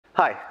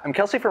Hi, I'm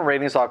Kelsey from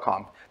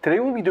Ratings.com. Today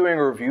we'll be doing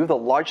a review of the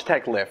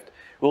Logitech Lift.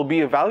 We'll be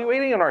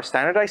evaluating on our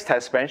standardized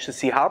test bench to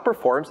see how it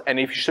performs and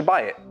if you should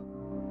buy it.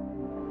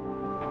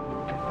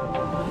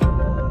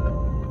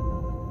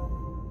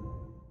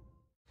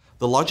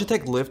 The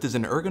Logitech Lift is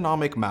an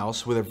ergonomic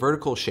mouse with a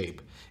vertical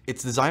shape.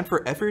 It's designed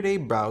for everyday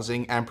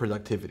browsing and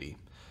productivity.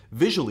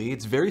 Visually,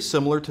 it's very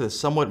similar to the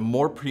somewhat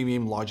more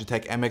premium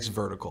Logitech MX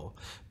Vertical,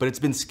 but it's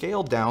been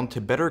scaled down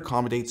to better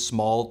accommodate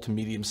small to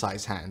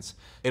medium-sized hands.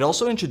 It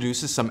also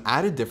introduces some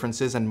added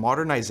differences and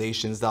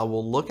modernizations that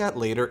we'll look at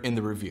later in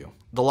the review.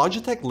 The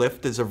Logitech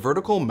Lift is a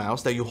vertical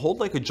mouse that you hold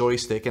like a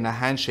joystick in a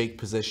handshake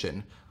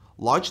position.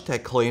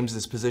 Logitech claims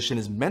this position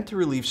is meant to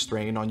relieve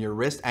strain on your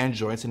wrist and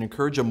joints and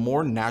encourage a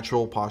more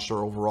natural posture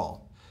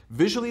overall.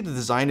 Visually, the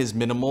design is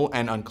minimal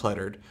and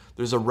uncluttered.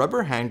 There's a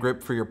rubber hand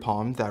grip for your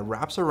palm that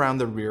wraps around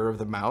the rear of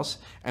the mouse,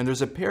 and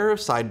there's a pair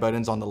of side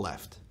buttons on the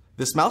left.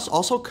 This mouse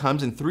also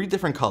comes in 3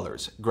 different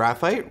colors: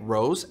 graphite,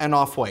 rose, and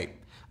off-white.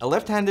 A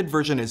left-handed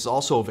version is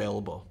also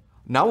available.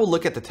 Now we'll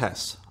look at the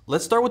tests.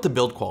 Let's start with the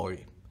build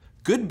quality.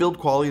 Good build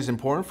quality is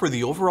important for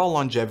the overall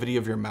longevity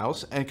of your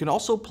mouse and can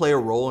also play a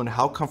role in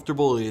how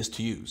comfortable it is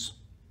to use.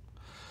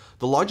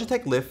 The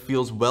Logitech Lift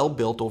feels well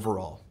built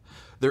overall.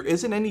 There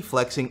isn't any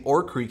flexing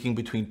or creaking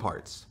between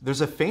parts.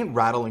 There's a faint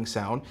rattling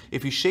sound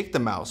if you shake the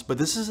mouse, but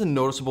this isn't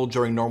noticeable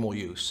during normal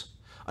use.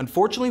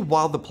 Unfortunately,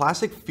 while the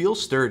plastic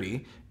feels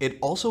sturdy, it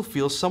also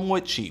feels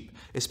somewhat cheap,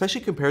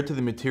 especially compared to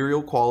the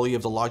material quality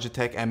of the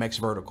Logitech MX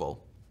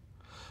Vertical.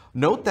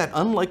 Note that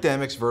unlike the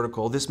MX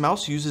Vertical, this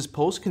mouse uses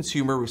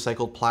post-consumer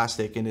recycled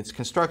plastic in its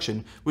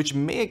construction, which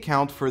may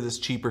account for this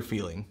cheaper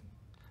feeling.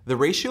 The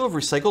ratio of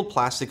recycled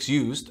plastics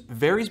used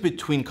varies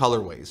between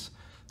colorways.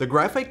 The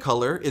graphite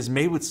color is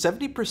made with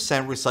 70%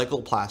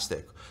 recycled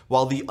plastic,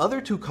 while the other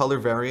 2 color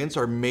variants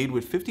are made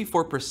with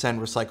 54%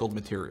 recycled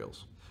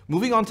materials.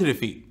 Moving on to the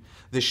feet.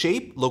 The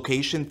shape,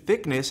 location,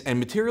 thickness, and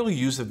material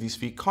used of these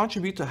feet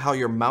contribute to how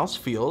your mouse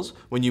feels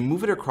when you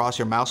move it across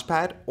your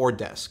mousepad or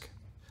desk.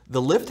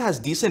 The Lift has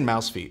decent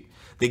mouse feet.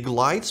 They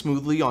glide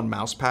smoothly on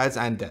mousepads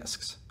and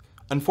desks.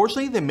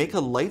 Unfortunately, they make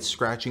a light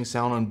scratching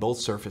sound on both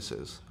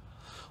surfaces.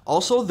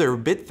 Also, they're a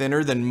bit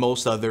thinner than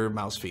most other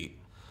mouse feet.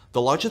 The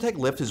Logitech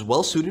Lift is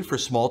well suited for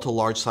small to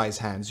large size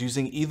hands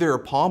using either a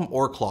palm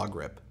or claw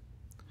grip.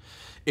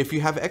 If you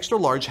have extra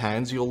large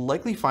hands, you'll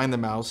likely find the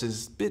mouse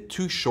is a bit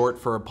too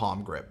short for a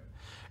palm grip,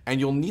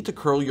 and you'll need to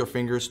curl your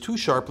fingers too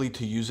sharply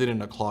to use it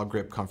in a claw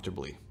grip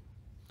comfortably.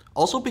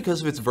 Also, because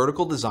of its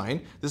vertical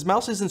design, this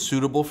mouse isn't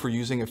suitable for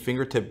using a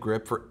fingertip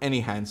grip for any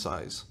hand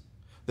size.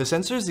 The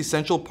sensor is the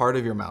essential part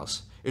of your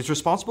mouse. It's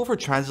responsible for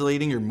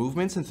translating your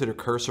movements into the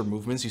cursor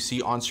movements you see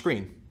on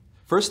screen.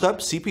 First up,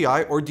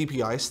 CPI or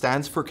DPI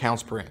stands for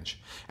counts per inch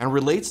and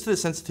relates to the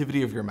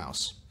sensitivity of your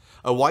mouse.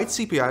 A wide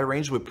CPI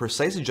range with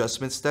precise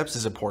adjustment steps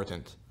is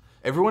important.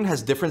 Everyone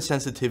has different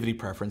sensitivity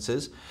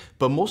preferences,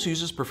 but most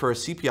users prefer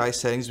CPI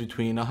settings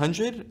between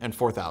 100 and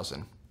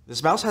 4000.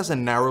 This mouse has a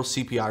narrow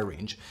CPI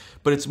range,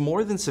 but it's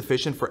more than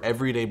sufficient for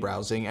everyday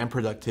browsing and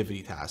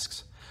productivity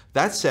tasks.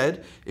 That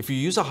said, if you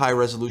use a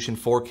high-resolution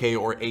 4K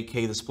or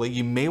 8K display,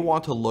 you may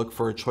want to look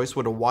for a choice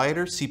with a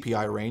wider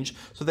CPI range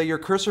so that your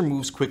cursor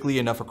moves quickly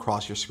enough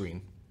across your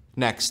screen.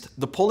 Next,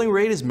 the polling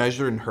rate is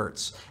measured in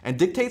hertz and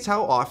dictates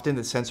how often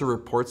the sensor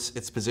reports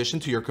its position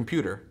to your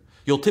computer.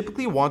 You'll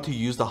typically want to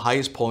use the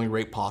highest polling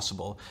rate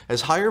possible,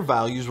 as higher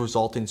values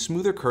result in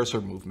smoother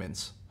cursor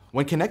movements.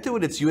 When connected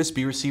with its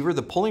USB receiver,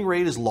 the polling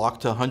rate is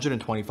locked to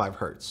 125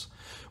 Hz.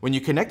 When you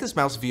connect this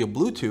mouse via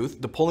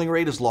Bluetooth, the polling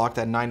rate is locked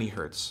at 90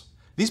 Hz.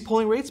 These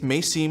polling rates may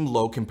seem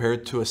low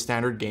compared to a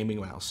standard gaming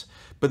mouse,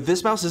 but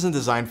this mouse isn't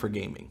designed for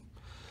gaming.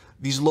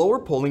 These lower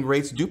polling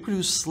rates do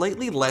produce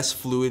slightly less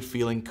fluid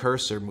feeling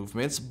cursor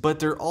movements, but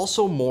they're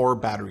also more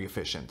battery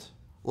efficient.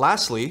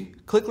 Lastly,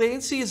 click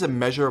latency is a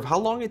measure of how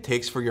long it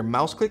takes for your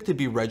mouse click to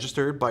be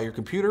registered by your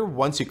computer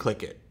once you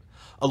click it.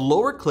 A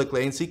lower click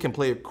latency can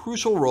play a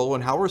crucial role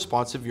in how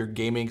responsive your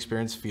gaming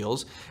experience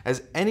feels,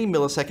 as any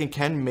millisecond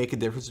can make a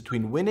difference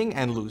between winning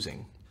and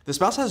losing. This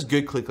mouse has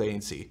good click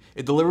latency.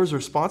 It delivers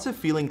responsive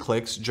feeling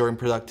clicks during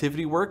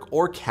productivity work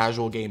or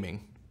casual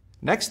gaming.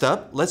 Next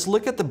up, let's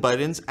look at the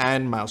buttons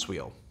and mouse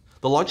wheel.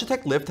 The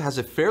Logitech Lift has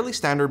a fairly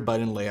standard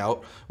button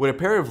layout with a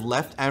pair of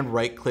left and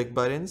right click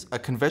buttons, a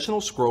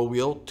conventional scroll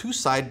wheel, 2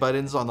 side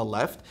buttons on the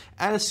left,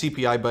 and a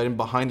CPI button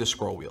behind the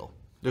scroll wheel.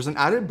 There's an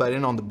added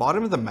button on the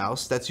bottom of the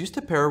mouse that's used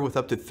to pair with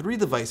up to 3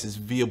 devices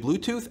via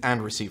Bluetooth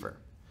and receiver.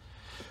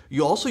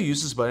 You also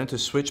use this button to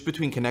switch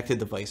between connected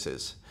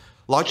devices.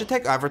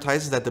 Logitech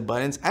advertises that the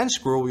buttons and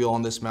scroll wheel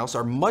on this mouse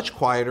are much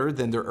quieter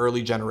than their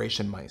early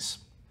generation mice.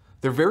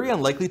 They're very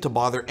unlikely to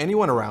bother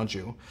anyone around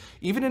you,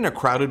 even in a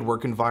crowded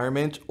work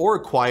environment or a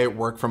quiet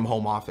work from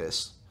home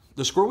office.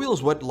 The scroll wheel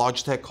is what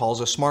Logitech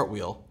calls a smart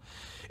wheel.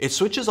 It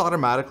switches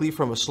automatically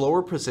from a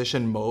slower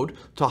precision mode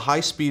to high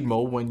speed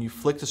mode when you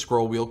flick the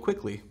scroll wheel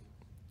quickly.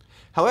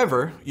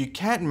 However, you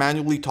can't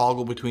manually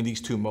toggle between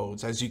these 2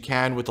 modes as you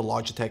can with the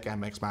Logitech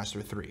MX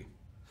Master 3.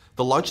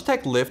 The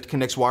Logitech Lift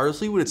connects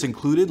wirelessly with its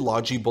included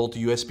Logibolt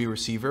USB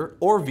receiver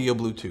or via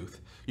Bluetooth.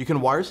 You can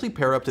wirelessly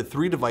pair up to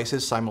 3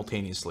 devices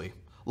simultaneously.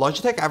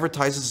 Logitech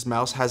advertises this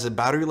mouse has a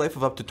battery life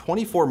of up to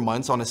 24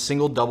 months on a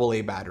single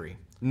AA battery.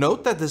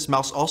 Note that this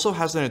mouse also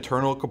has an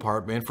internal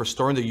compartment for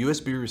storing the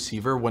USB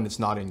receiver when it's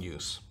not in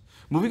use.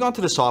 Moving on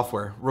to the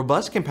software,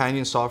 robust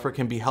companion software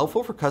can be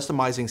helpful for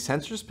customizing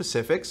sensor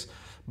specifics,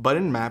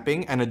 button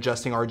mapping, and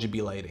adjusting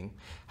RGB lighting.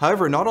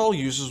 However, not all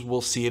users will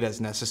see it as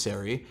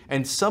necessary,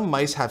 and some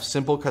mice have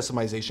simple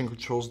customization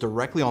controls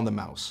directly on the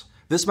mouse.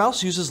 This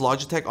mouse uses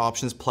Logitech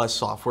Options Plus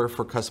software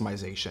for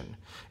customization.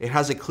 It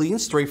has a clean,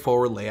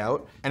 straightforward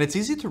layout, and it's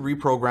easy to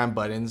reprogram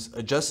buttons,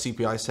 adjust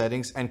CPI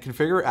settings, and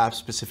configure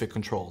app-specific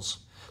controls.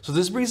 So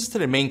this brings us to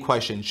the main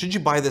question: should you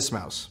buy this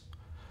mouse?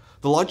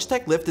 The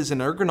Logitech Lift is an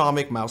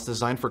ergonomic mouse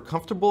designed for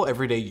comfortable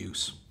everyday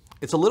use.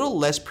 It's a little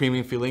less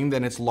premium feeling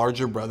than its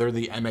larger brother,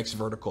 the MX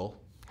Vertical.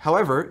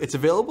 However, it's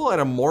available at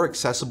a more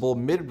accessible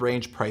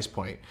mid-range price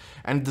point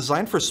and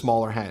designed for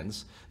smaller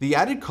hands. The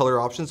added color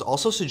options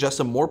also suggest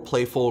a more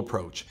playful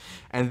approach,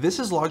 and this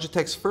is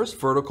Logitech's first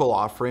vertical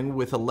offering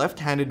with a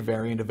left-handed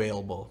variant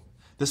available.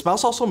 This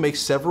mouse also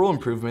makes several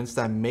improvements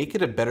that make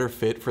it a better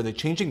fit for the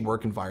changing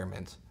work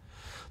environment.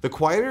 The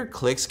quieter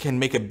clicks can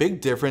make a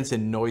big difference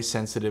in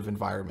noise-sensitive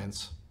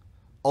environments.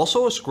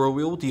 Also, a scroll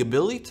wheel with the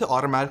ability to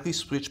automatically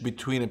switch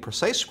between a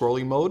precise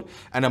scrolling mode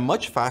and a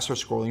much faster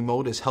scrolling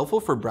mode is helpful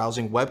for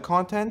browsing web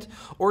content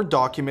or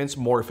documents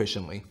more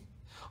efficiently.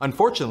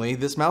 Unfortunately,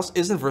 this mouse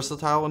isn't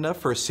versatile enough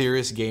for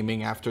serious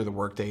gaming after the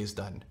workday is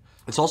done.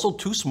 It's also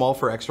too small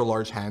for extra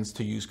large hands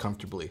to use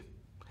comfortably.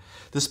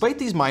 Despite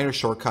these minor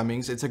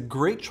shortcomings, it's a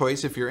great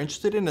choice if you're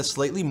interested in a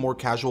slightly more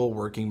casual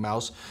working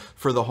mouse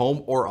for the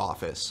home or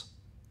office.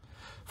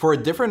 For a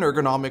different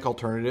ergonomic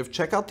alternative,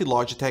 check out the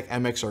Logitech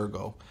MX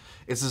Ergo.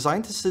 It's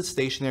designed to sit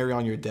stationary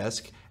on your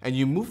desk, and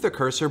you move the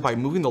cursor by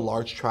moving the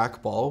large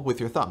trackball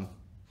with your thumb.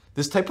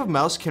 This type of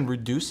mouse can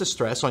reduce the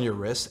stress on your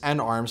wrists and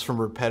arms from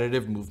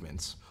repetitive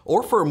movements.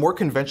 Or for a more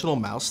conventional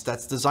mouse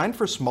that's designed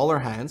for smaller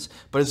hands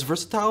but is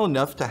versatile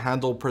enough to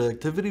handle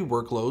productivity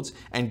workloads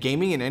and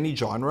gaming in any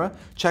genre,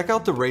 check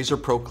out the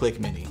Razer Pro Click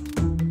Mini.